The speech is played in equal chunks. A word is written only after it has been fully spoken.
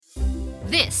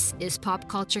This is Pop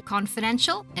Culture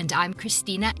Confidential, and I'm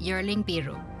Christina Yerling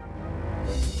Biru.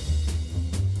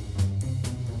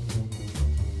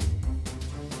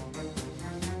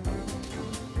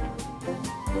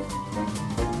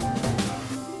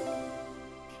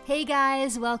 Hey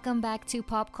guys, welcome back to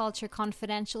Pop Culture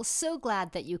Confidential. So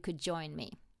glad that you could join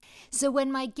me. So when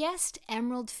my guest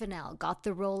Emerald Fennell got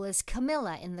the role as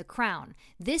Camilla in The Crown,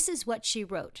 this is what she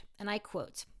wrote, and I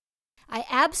quote, "I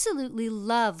absolutely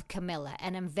love Camilla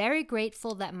and am very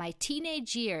grateful that my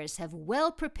teenage years have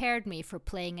well prepared me for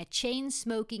playing a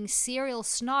chain-smoking serial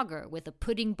snogger with a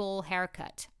pudding bowl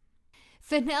haircut."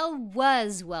 Fennell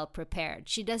was well prepared.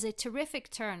 She does a terrific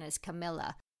turn as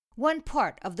Camilla, one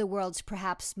part of the world's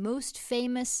perhaps most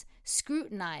famous,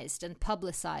 scrutinized, and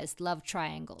publicized love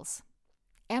triangles.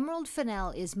 Emerald Fennell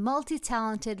is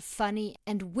multi-talented, funny,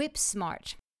 and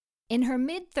whip-smart. In her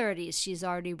mid-30s, she's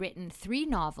already written 3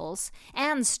 novels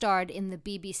and starred in the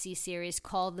BBC series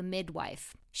called The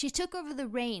Midwife. She took over the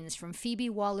reins from Phoebe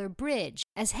Waller-Bridge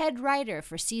as head writer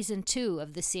for season 2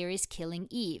 of the series Killing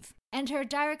Eve. And her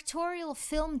directorial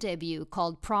film debut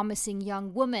called Promising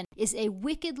Young Woman is a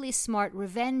wickedly smart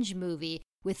revenge movie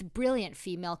with brilliant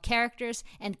female characters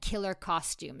and killer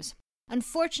costumes.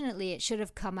 Unfortunately, it should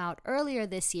have come out earlier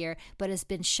this year, but has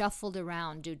been shuffled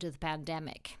around due to the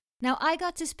pandemic. Now, I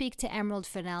got to speak to Emerald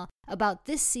Fennell about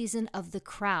this season of The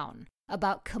Crown,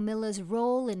 about Camilla's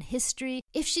role in history,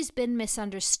 if she's been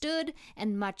misunderstood,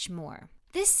 and much more.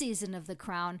 This season of The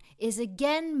Crown is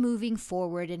again moving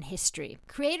forward in history.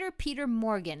 Creator Peter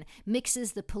Morgan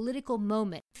mixes the political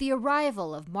moment, the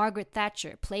arrival of Margaret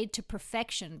Thatcher, played to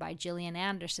perfection by Gillian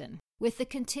Anderson, with the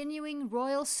continuing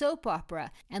royal soap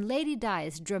opera and Lady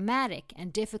Di's dramatic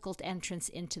and difficult entrance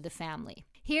into the family.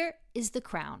 Here is The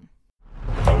Crown.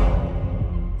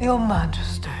 Your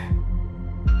Majesty,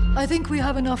 I think we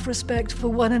have enough respect for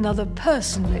one another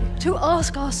personally to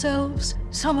ask ourselves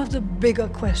some of the bigger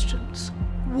questions,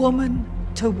 woman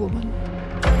to woman.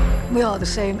 We are the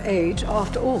same age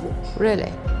after all.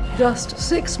 Really? Just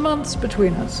 6 months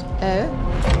between us.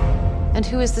 Oh? And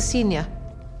who is the senior?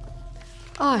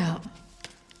 I am.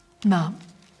 Ma'am.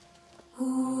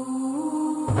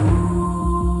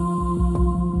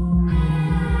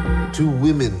 Two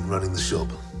women running the shop.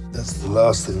 That's the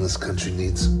last thing this country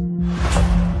needs.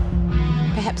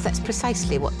 Perhaps that's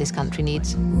precisely what this country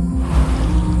needs.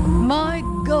 My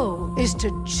goal is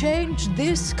to change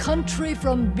this country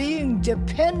from being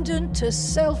dependent to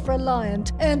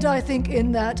self-reliant, and I think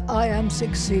in that I am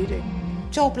succeeding.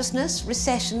 Joblessness,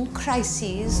 recession,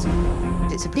 crises.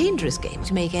 It's a dangerous game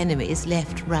to make enemies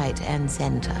left, right, and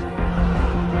centre.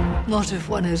 Not if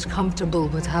one is comfortable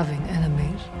with having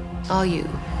enemies. Are you?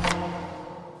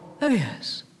 Oh,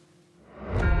 yes.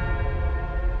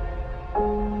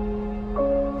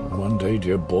 One day,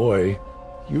 dear boy,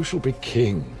 you shall be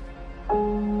king.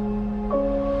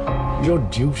 Your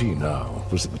duty now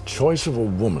was the choice of a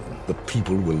woman that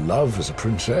people will love as a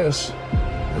princess,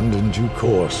 and in due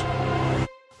course,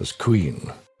 as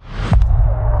queen.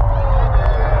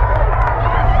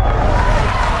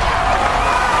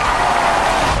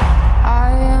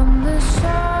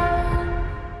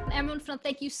 Emerald Fennell,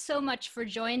 thank you so much for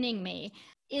joining me.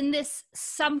 In this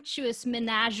sumptuous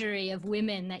menagerie of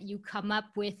women that you come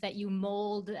up with, that you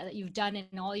mold, that you've done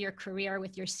in all your career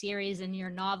with your series and your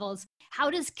novels, how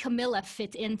does Camilla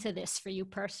fit into this for you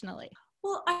personally?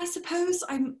 Well, I suppose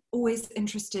I'm always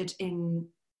interested in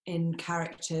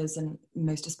characters, and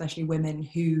most especially women,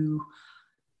 who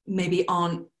maybe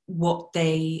aren't what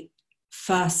they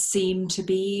first seem to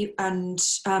be. And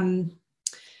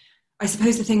I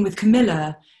suppose the thing with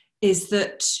Camilla is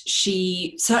that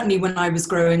she, certainly when I was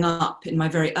growing up in my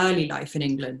very early life in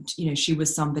England, you know, she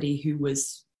was somebody who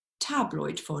was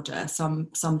tabloid fodder,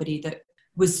 somebody that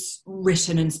was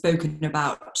written and spoken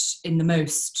about in the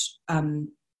most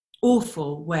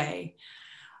awful way.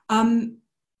 And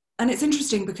it's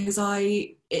interesting because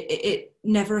it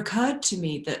never occurred to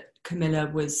me that Camilla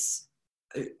was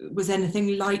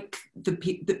anything like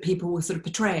that people were sort of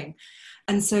portraying.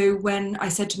 And so when I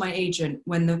said to my agent,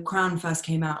 when The Crown first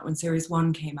came out, when series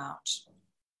 1 came out,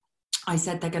 I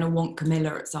said, they're going to want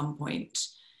Camilla at some point.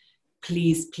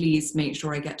 Please make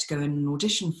sure I get to go in and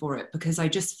audition for it, because I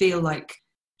just feel like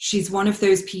she's one of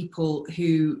those people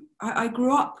who, I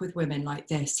grew up with women like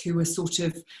this, who were sort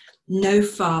of no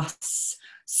fuss,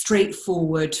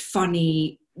 straightforward,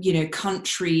 funny, you know,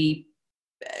 country,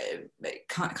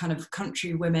 kind of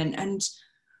country women. And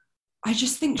I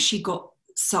just think she got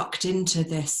sucked into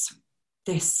this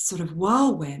sort of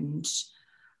whirlwind,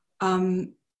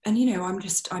 and you know,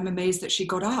 I'm amazed that she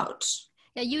got out.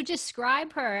 Yeah, you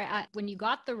describe her when you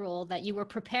got the role that you were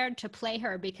prepared to play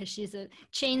her because she's a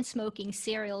chain-smoking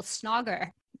serial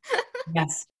snogger.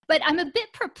 Yes. But I'm a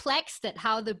bit perplexed at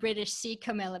how the British see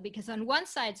Camilla, because on one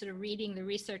side, sort of reading the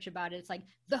research about it, it's like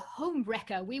the home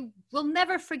wrecker. We will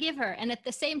never forgive her. And at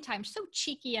the same time, so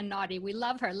cheeky and naughty. We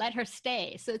love her. Let her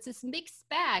stay. So it's this mixed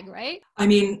bag, right? I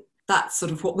mean, that's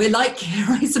sort of what we're like here,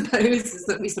 I suppose, is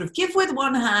that we sort of give with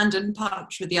one hand and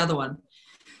punch with the other one.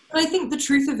 But I think the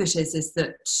truth of it is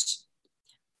that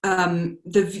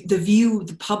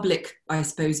the public, I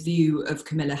suppose, view of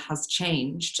Camilla has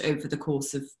changed over the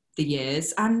course of the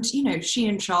years. And, she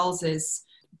and Charles's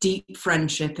deep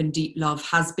friendship and deep love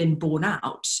has been borne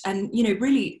out. And,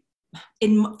 really,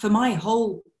 for my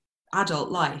whole adult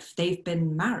life, they've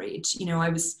been married. I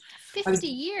was 50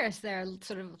 years their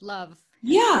sort of love.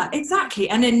 Yeah, exactly.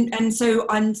 And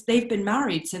they've been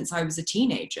married since I was a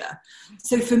teenager.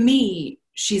 So for me,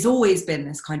 she's always been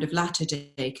this kind of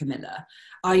latter-day Camilla.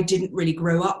 I didn't really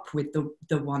grow up with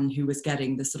the one who was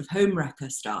getting the sort of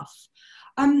homewrecker stuff.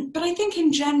 But I think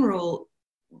in general,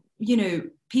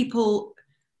 people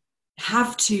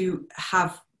have to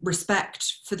have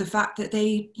respect for the fact that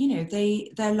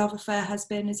their love affair has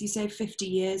been, as you say, 50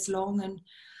 years long,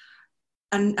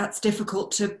 and that's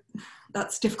difficult to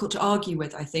argue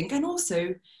with, I think. And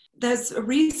also, there's a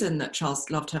reason that Charles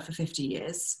loved her for 50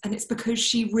 years, and it's because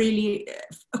she really,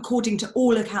 according to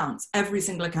all accounts, every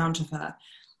single account of her,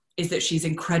 is that she's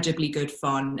incredibly good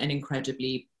fun and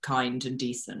incredibly kind and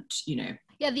decent,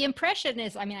 Yeah, the impression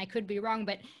is, I could be wrong,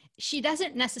 but she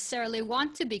doesn't necessarily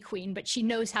want to be queen, but she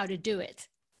knows how to do it.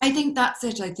 I think that's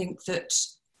it. I think that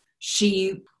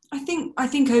I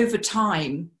think over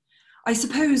time, I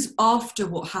suppose after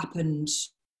what happened,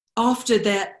 after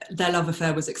their love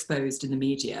affair was exposed in the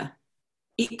media,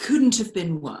 it couldn't have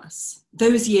been worse.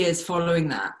 Those years following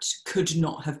that could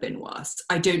not have been worse.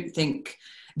 I don't think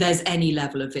there's any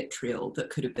level of vitriol that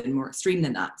could have been more extreme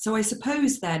than that. So I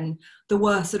suppose then the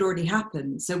worst had already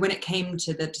happened. So when it came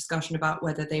to the discussion about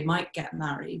whether they might get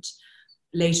married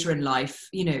later in life,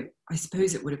 I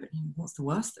suppose it would have been, what's the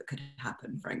worst that could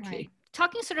happen, frankly? Right.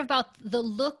 Talking sort of about the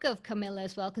look of Camilla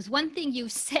as well, because one thing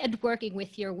you've said working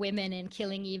with your women in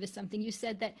Killing Eve is something you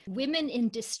said that women in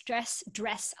distress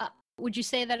dress up. Would you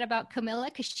say that about Camilla?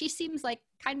 Because she seems like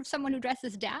kind of someone who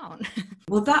dresses down.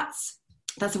 Well, that's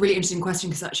a really interesting question,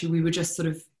 because actually we were just sort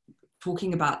of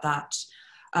talking about that,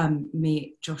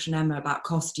 me, Josh and Emma, about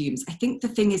costumes. I think the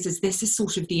thing is this is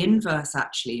sort of the inverse,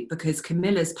 actually, because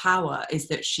Camilla's power is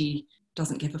that she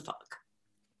doesn't give a fuck,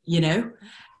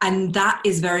 and that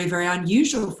is very, very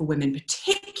unusual for women,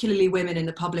 particularly women in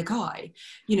the public eye,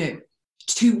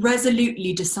 to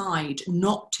resolutely decide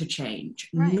not to change,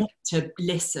 right, not to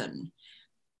listen,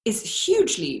 is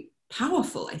hugely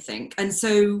powerful, I think. And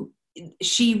so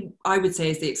she, I would say,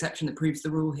 is the exception that proves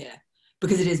the rule here,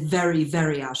 because it is very,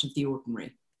 very out of the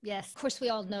ordinary. Yes, of course, we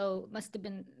all know it must have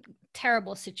been a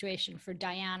terrible situation for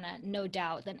Diana, no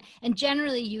doubt. And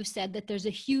generally, you said that there's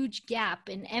a huge gap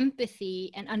in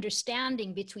empathy and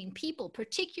understanding between people,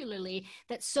 particularly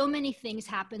that so many things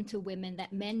happen to women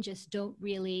that men just don't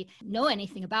really know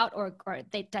anything about, or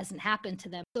that doesn't happen to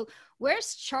them. So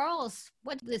where's Charles?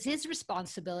 What is his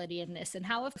responsibility in this, and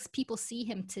how have people see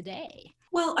him today?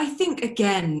 Well, I think,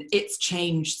 again, it's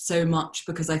changed so much,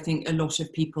 because I think a lot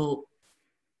of people,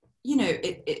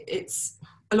 it's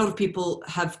a lot of people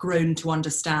have grown to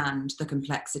understand the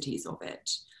complexities of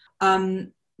it.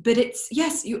 But it's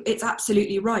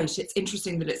absolutely right. It's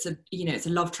interesting that it's a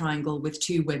love triangle with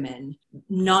two women,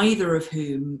 neither of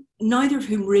whom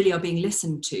really are being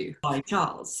listened to by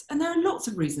Charles. And there are lots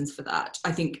of reasons for that.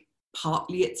 I think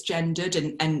partly it's gendered,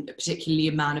 and particularly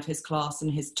a man of his class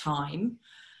and his time.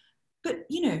 But,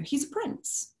 he's a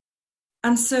prince.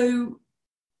 And so,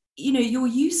 you're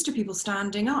used to people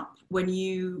standing up when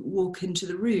you walk into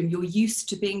the room. You're used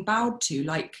to being bowed to,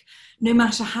 like, no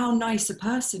matter how nice a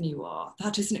person you are,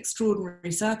 that is an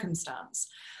extraordinary circumstance.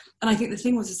 And I think the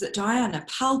thing was that Diana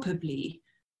palpably,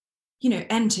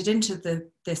 entered into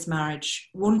this marriage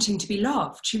wanting to be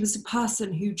loved. She was a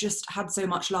person who just had so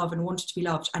much love and wanted to be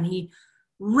loved. And he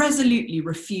resolutely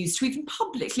refused to even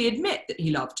publicly admit that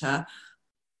he loved her,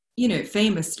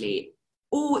 famously,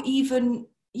 or even,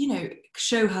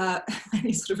 show her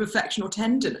any sort of affection or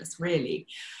tenderness, really,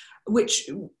 which,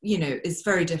 is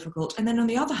very difficult. And then on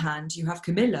the other hand, you have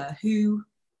Camilla, who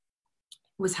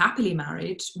was happily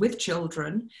married with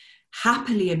children,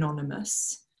 happily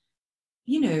anonymous,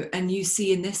 and you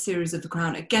see in this series of The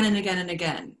Crown, again and again and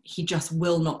again, he just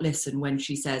will not listen when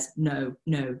she says, no,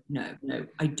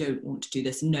 I don't want to do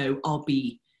this. No, I'll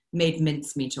be made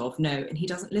mincemeat of. No. And he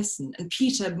doesn't listen. And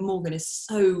Peter Morgan is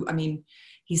so,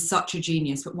 he's such a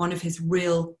genius, but one of his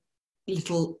real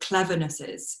little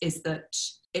clevernesses is that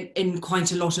in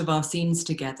quite a lot of our scenes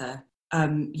together,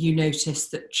 you notice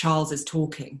that Charles is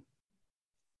talking.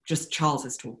 Just Charles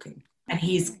is talking. And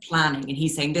he's planning and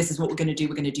he's saying, this is what we're going to do.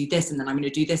 We're going to do this, and then I'm going to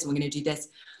do this, and we're going to do this.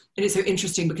 And it's so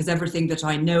interesting because everything that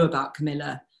I know about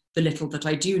Camilla, the little that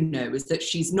I do know, is that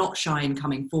she's not shy in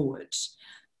coming forward.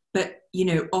 But, you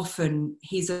know, often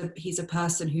he's a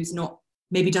person who's not,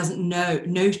 maybe doesn't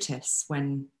notice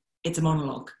when it's a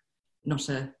monologue, not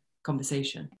a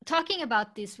conversation. Talking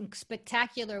about these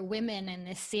spectacular women in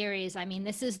this series, I mean,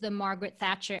 this is the Margaret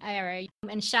Thatcher era.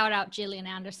 And shout out Gillian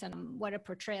Anderson, what a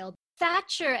portrayal.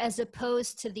 Thatcher as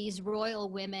opposed to these royal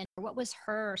women, what was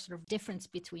her sort of difference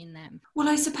between them? Well,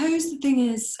 I suppose the thing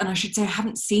is, and I should say I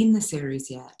haven't seen the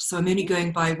series yet, so I'm only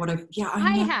going by what I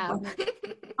have.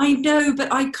 I know,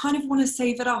 but I kind of want to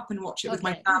save it up and watch it with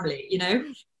my family, you know?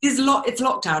 It's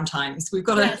lockdown times. We've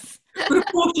got to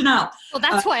portion out. Well,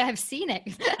 that's why I've seen it.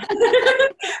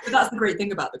 But that's the great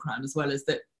thing about The Crown as well, is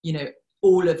that, you know,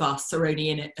 all of us are only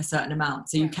in it a certain amount.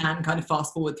 So you can kind of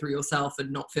fast forward through yourself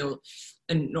and not feel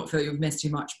you've missed too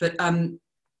much. But,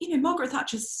 you know, Margaret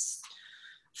Thatcher's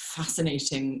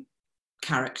fascinating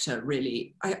character,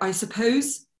 really. I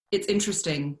suppose it's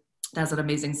interesting. There's an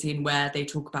amazing scene where they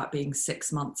talk about being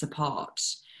 6 months apart.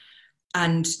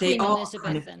 And they Queen are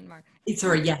Elizabeth and Margaret.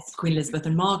 Sorry, yes, Queen Elizabeth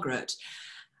and Margaret.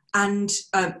 And,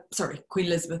 Queen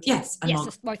Elizabeth, yes. And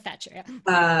yes, Margaret Thatcher,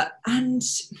 yeah.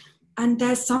 And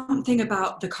there's something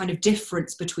about the kind of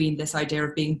difference between this idea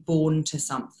of being born to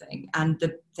something and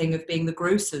the thing of being the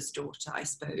grocer's daughter, I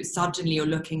suppose. Suddenly you're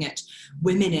looking at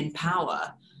women in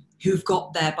power who've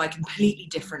got there by completely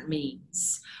different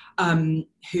means,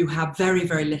 who have very,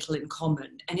 very little in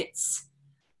common. And it's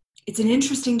an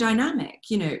interesting dynamic,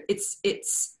 you know. It's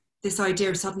this idea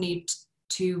of suddenly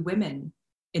two women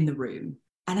in the room,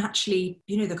 and actually,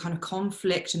 you know, the kind of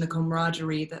conflict and the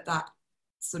camaraderie that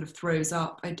sort of throws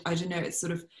up. I don't know,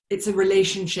 it's a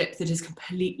relationship that is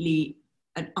completely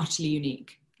and utterly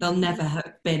unique. There'll never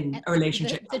have been a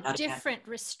relationship like that again. The different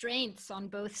restraints on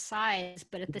both sides,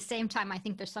 but at the same time, I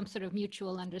think there's some sort of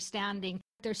mutual understanding.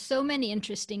 There's so many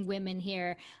interesting women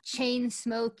here, chain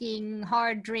smoking,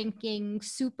 hard drinking,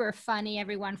 super funny,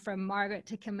 everyone from Margaret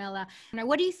to Camilla. Now,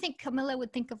 what do you think Camilla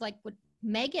would think of, like, what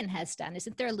Meghan has done?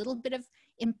 Isn't there a little bit of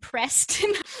impressed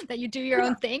that you do your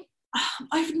own thing?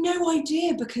 I've no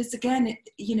idea, because again,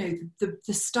 you know,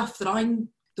 the stuff that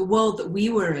the world that we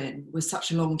were in was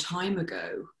such a long time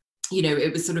ago. You know,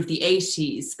 it was sort of the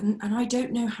 80s, and I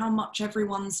don't know how much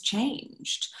everyone's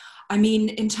changed. I mean,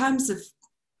 in terms of,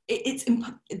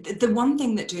 the one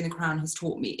thing that doing The Crown has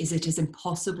taught me is it is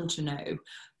impossible to know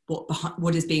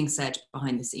what is being said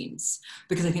behind the scenes,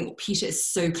 because I think what Peter is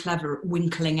so clever at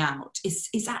winkling out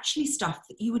is actually stuff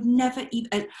that you would never,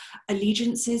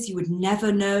 allegiances you would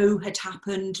never know had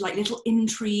happened, like little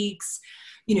intrigues,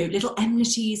 you know, little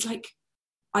enmities. Like,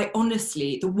 I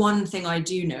honestly, the one thing I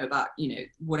do know about, you know,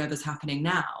 whatever's happening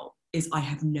now is I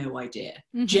have no idea.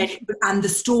 Mm-hmm. And the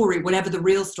story, whatever the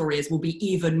real story is, will be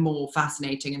even more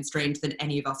fascinating and strange than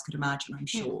any of us could imagine, I'm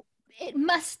sure. It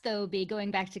must, though, be, going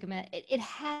back to Camilla, it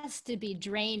has to be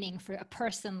draining for a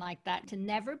person like that to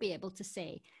never be able to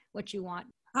say what you want.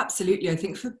 Absolutely. I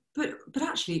think but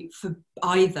actually for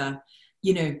either,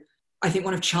 you know, I think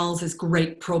one of Charles's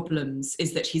great problems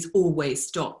is that he's always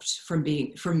stopped from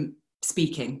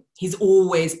speaking. He's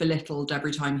always belittled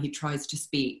every time he tries to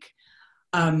speak.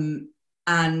 And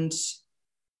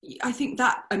I think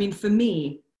that, I mean, for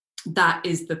me, that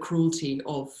is the cruelty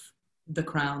of The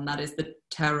Crown. That is the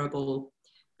terrible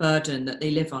burden that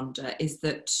they live under, is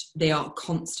that they are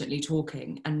constantly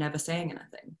talking and never saying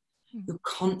anything. You're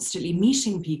constantly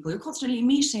meeting people. You're constantly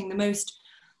meeting the most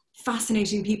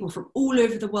fascinating people from all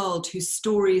over the world whose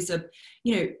stories are,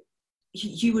 you know,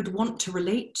 you would want to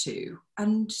relate to,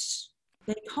 and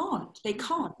they can't.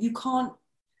 You can't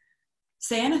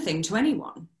say anything to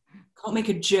anyone. You can't make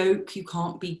a joke. You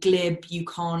can't be glib.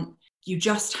 You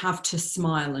just have to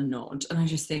smile and nod. And I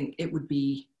just think it would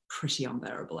be pretty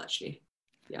unbearable, actually.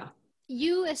 Yeah.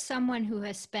 You, as someone who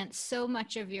has spent so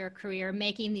much of your career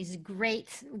making these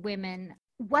great women,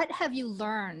 what have you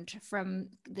learned from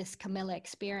this Camilla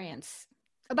experience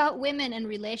about women and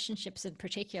relationships in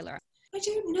particular? I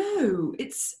don't know.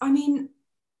 It's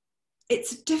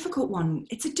a difficult one.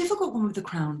 It's a difficult one with The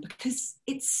Crown because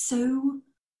it's so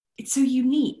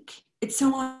unique. It's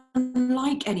so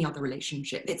unlike any other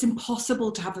relationship. It's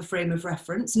impossible to have a frame of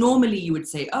reference. Normally you would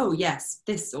say, oh yes,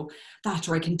 this or that,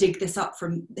 or I can dig this up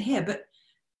from here. But,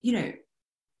 you know,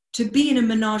 to be in a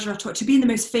menage a trois, to be in the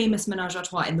most famous menage a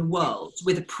trois in the world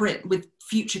with with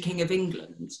future King of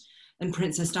England, and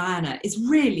Princess Diana is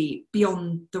really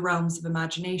beyond the realms of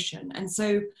imagination. And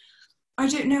so, I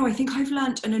don't know, I think I've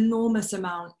learnt an enormous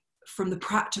amount from the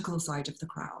practical side of The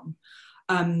Crown.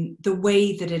 The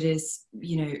way that it is,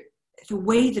 the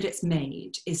way that it's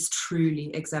made is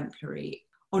truly exemplary.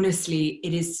 Honestly,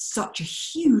 it is such a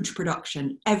huge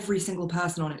production. Every single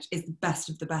person on it is the best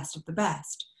of the best of the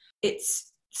best.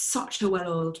 It's such a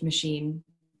well-oiled machine.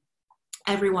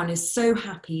 Everyone is so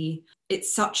happy.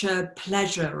 It's such a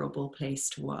pleasurable place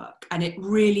to work. And I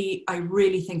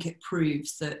really think it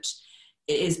proves that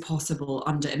it is possible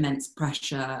under immense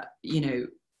pressure,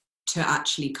 to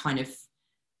actually kind of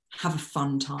have a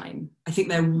fun time. I think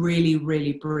they're really,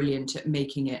 really brilliant at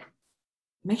making it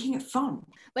fun.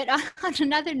 But on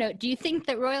another note, do you think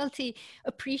that royalty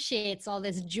appreciates all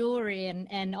this jewelry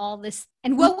and all this?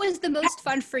 And what was the most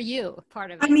fun for you,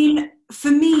 part of it? I mean,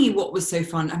 for me, what was so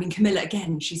fun, Camilla,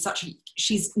 again,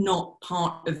 she's not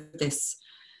part of this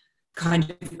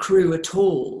kind of crew at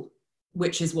all,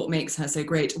 which is what makes her so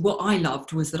great. What I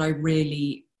loved was that I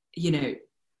really,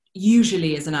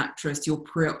 usually as an actress, you're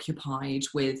preoccupied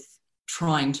with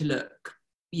trying to look,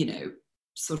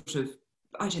 sort of,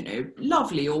 I don't know,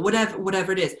 lovely or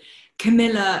whatever it is.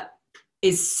 Camilla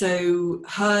is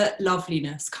her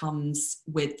loveliness comes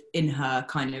in her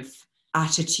kind of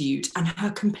attitude and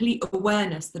her complete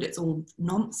awareness that it's all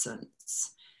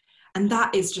nonsense. And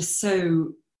that is just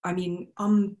so,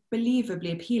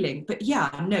 unbelievably appealing. But yeah,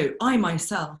 no, I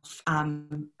myself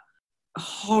am a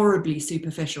horribly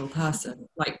superficial person.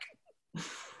 Like,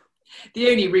 the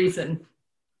only reason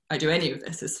I do any of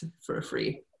this is for a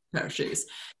free pair of shoes.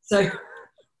 So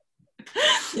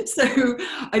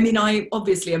I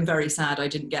obviously am very sad I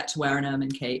didn't get to wear an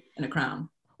ermine cape and a crown.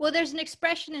 Well, there's an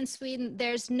expression in Sweden,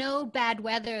 there's no bad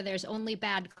weather, there's only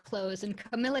bad clothes. And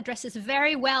Camilla dresses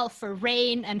very well for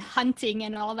rain and hunting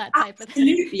and all that type of thing.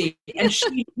 Absolutely. And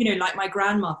she, like my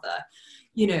grandmother,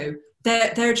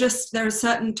 there are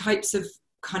certain types of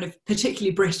kind of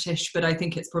particularly British, but I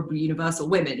think it's probably universal,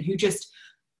 women who just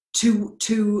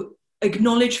to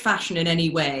acknowledge fashion in any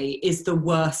way is the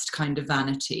worst kind of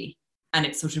vanity. And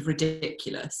it's sort of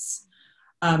ridiculous.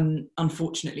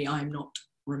 Unfortunately, I'm not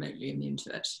remotely immune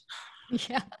to it.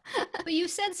 Yeah. But you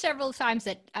said several times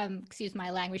that, excuse my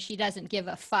language, she doesn't give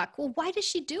a fuck. Well, why does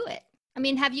she do it?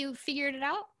 Have you figured it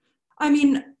out?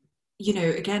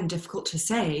 Again, difficult to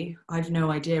say. I've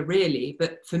no idea really.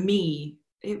 But for me,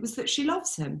 it was that she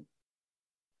loves him.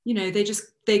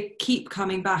 They keep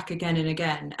coming back again and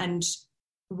again. And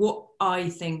what I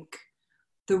think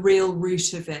the real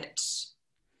root of it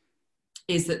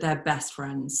is that they're best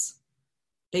friends.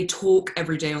 They talk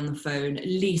every day on the phone, at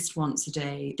least once a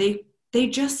day. They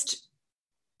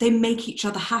make each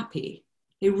other happy.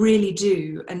 They really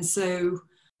do. And so,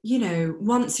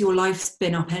 once your life's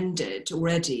been upended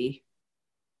already,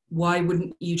 why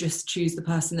wouldn't you just choose the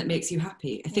person that makes you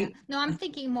happy? I think. No, I'm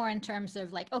thinking more in terms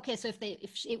of like, okay, so if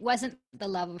it wasn't the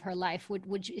love of her life,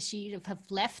 would she have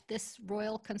left this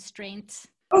royal constraint?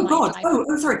 Oh God!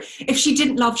 Oh, sorry. If she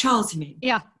didn't love Charles, you mean?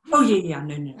 Yeah. Oh yeah.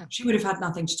 No. She would have had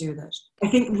nothing to do with it. I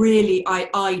think really,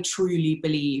 I truly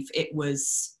believe it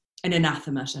was an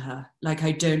anathema to her. Like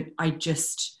I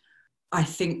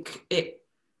think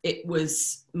it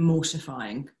was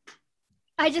mortifying.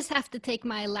 I just have to take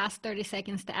my last 30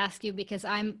 seconds to ask you, because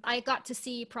I got to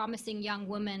see Promising Young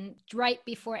Woman right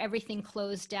before everything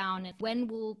closed down. And when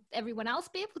will everyone else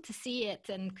be able to see it?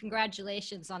 And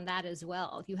congratulations on that as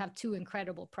well. You have two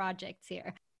incredible projects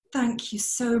here. Thank you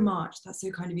so much. That's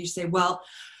so kind of you to say. Well,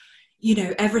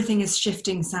 everything is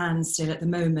shifting sands still at the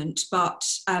moment, but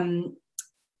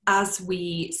as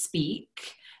we speak,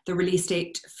 the release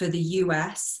date for the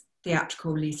US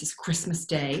theatrical release is Christmas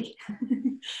Day.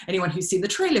 Anyone who's seen the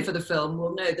trailer for the film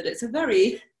will know that it's a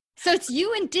very... So it's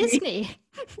you and Disney.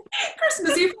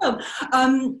 Christmassy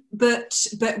film. But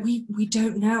we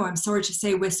don't know. I'm sorry to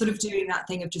say, we're sort of doing that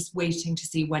thing of just waiting to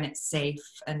see when it's safe.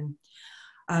 And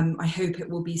I hope it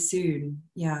will be soon.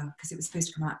 Yeah, because it was supposed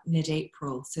to come out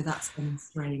mid-April. So that's been a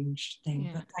strange thing.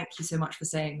 Yeah. But thank you so much for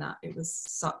saying that. It was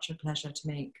such a pleasure to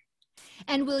make.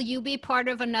 And will you be part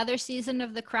of another season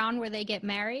of The Crown where they get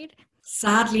married?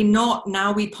 Sadly not.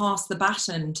 Now we pass the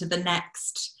baton to the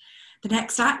next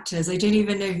actors. I don't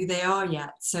even know who they are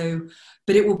yet. So,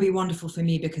 but it will be wonderful for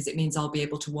me because it means I'll be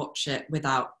able to watch it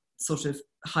without sort of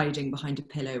hiding behind a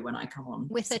pillow when I come on.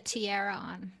 With a tiara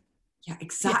on. Yeah,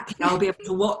 exactly. Yeah. I'll be able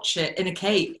to watch it in a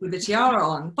cape with a tiara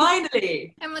on.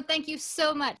 Finally. Emma, thank you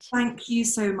so much. Thank you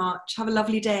so much. Have a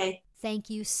lovely day.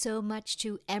 Thank you so much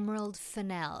to Emerald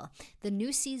Fennell. The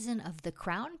new season of The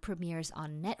Crown premieres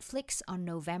on Netflix on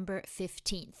November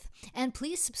 15th. And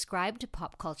please subscribe to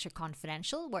Pop Culture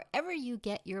Confidential wherever you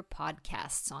get your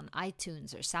podcasts, on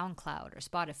iTunes or SoundCloud or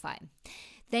Spotify.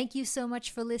 Thank you so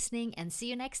much for listening, and see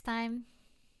you next time.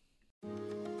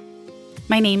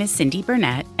 My name is Cindy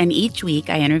Burnett, and each week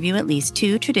I interview at least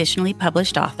 2 traditionally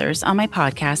published authors on my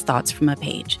podcast, Thoughts from a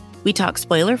Page. We talk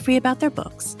spoiler-free about their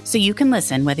books, so you can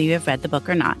listen whether you have read the book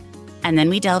or not. And then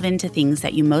we delve into things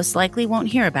that you most likely won't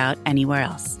hear about anywhere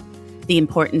else. The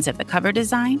importance of the cover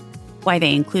design, why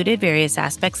they included various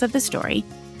aspects of the story,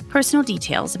 personal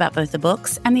details about both the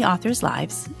books and the authors'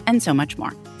 lives, and so much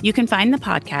more. You can find the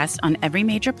podcast on every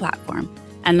major platform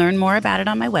and learn more about it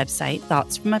on my website,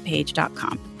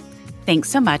 thoughtsfromapage.com.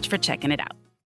 Thanks so much for checking it out.